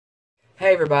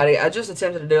Hey everybody, I just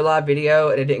attempted to do a live video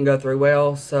and it didn't go through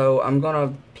well, so I'm going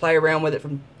to play around with it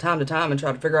from time to time and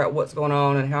try to figure out what's going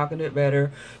on and how I can do it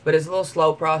better. But it's a little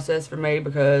slow process for me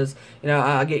because,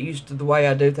 I get used to the way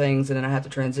I do things and then I have to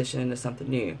transition into something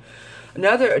new.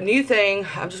 Another new thing,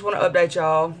 I just want to update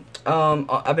y'all.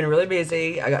 I've been really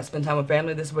busy. I got to spend time with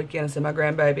family this weekend and see my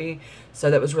grandbaby, so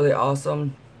that was really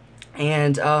awesome.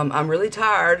 And I'm really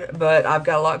tired, but I've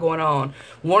got a lot going on.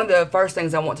 One of the first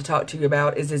things I want to talk to you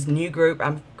about is this new group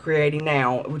I'm creating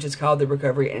now, which is called the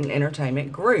Recovery and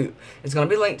Entertainment Group. It's going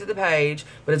to be linked to the page,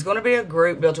 but it's going to be a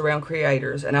group built around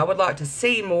creators. And I would like to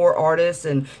see more artists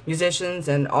and musicians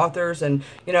and authors and,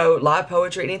 live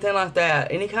poetry, anything like that.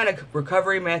 Any kind of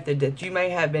recovery method that you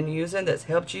may have been using that's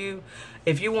helped you.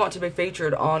 If you want to be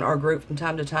featured on our group from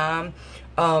time to time,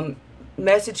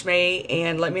 message me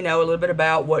and let me know a little bit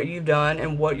about what you've done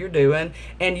and what you're doing,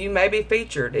 and you may be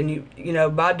featured. And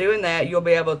by doing that, you'll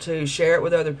be able to share it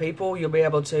with other people. You'll be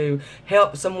able to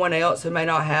help someone else who may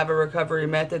not have a recovery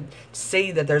method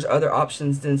see that there's other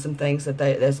options than some things that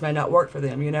this may not work for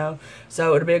them.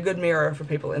 So it'll be a good mirror for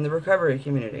people in the recovery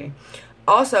community.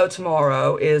 Also,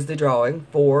 tomorrow is the drawing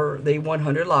for the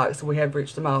 100 likes. We have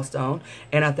reached the milestone,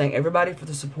 and I thank everybody for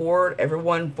the support,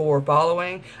 everyone for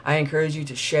following. I encourage you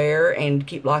to share and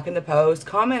keep liking the post,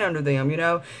 comment under them.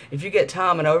 If you get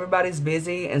time, I know everybody's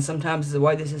busy, and sometimes the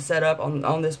way this is set up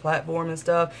on this platform and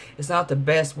stuff, it's not the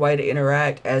best way to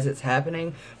interact as it's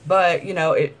happening. But,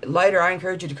 later I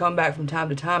encourage you to come back from time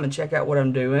to time and check out what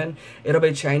I'm doing. It'll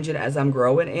be changing as I'm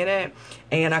growing in it,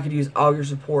 and I could use all your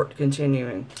support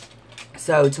continuing.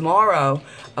 So tomorrow,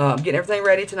 getting everything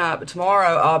ready tonight, but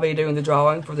tomorrow I'll be doing the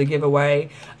drawing for the giveaway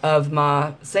of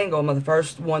my single, the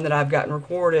first one that I've gotten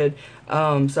recorded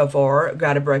so far,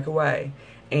 Gotta Break Away.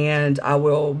 And I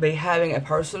will be having a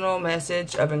personal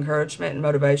message of encouragement and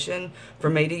motivation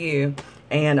from me to you,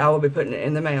 and I will be putting it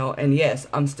in the mail. And yes,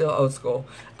 I'm still old school.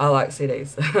 I like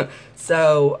CDs.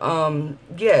 So,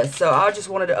 yes, so I just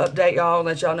wanted to update y'all and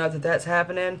let y'all know that that's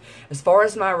happening. As far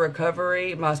as my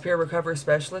recovery, my peer recovery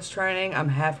specialist training, I'm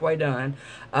halfway done.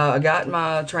 I got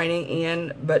my training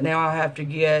in, but now I have to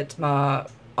get my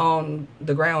on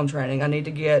the ground training. I need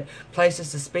to get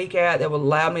places to speak at that will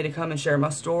allow me to come and share my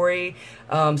story,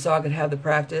 so I could have the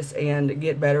practice and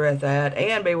get better at that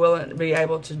and be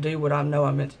able to do what I know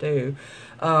I'm meant to do.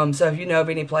 So if you know of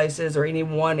any places or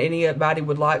anybody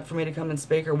would like for me to come and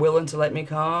speak or willing to let me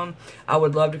come, I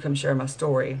would love to come share my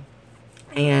story.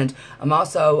 And I'm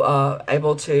also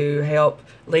able to help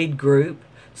lead group.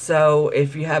 So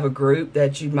if you have a group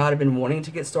that you might have been wanting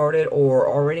to get started or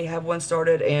already have one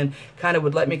started and kind of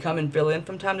would let me come and fill in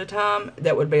from time to time,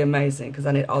 that would be amazing because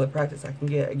I need all the practice I can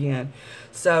get again.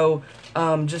 So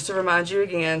just to remind you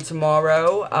again,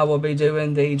 tomorrow I will be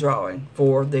doing the drawing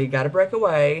for the Gotta Break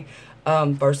Away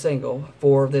first single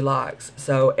for the likes.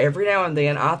 So every now and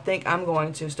then I think I'm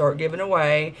going to start giving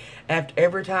away after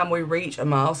every time we reach a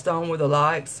milestone with the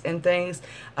likes and things.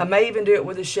 I may even do it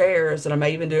with the shares, and I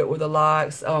may even do it with the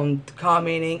likes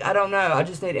commenting. I don't know. I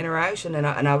just need interaction, and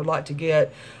I would like to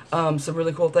get some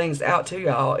really cool things out to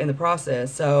y'all in the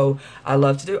process. So I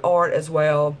love to do art as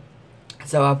well.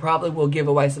 So I probably will give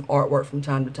away some artwork from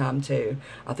time to time too.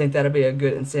 I think that'll be a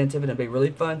good incentive, and it'll be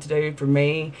really fun to do for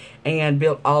me and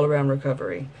built all around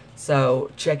recovery.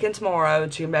 So check in tomorrow,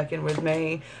 tune back in with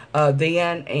me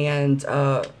then, and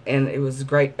it was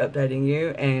great updating you,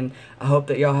 and I hope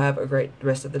that y'all have a great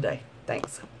rest of the day.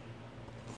 Thanks.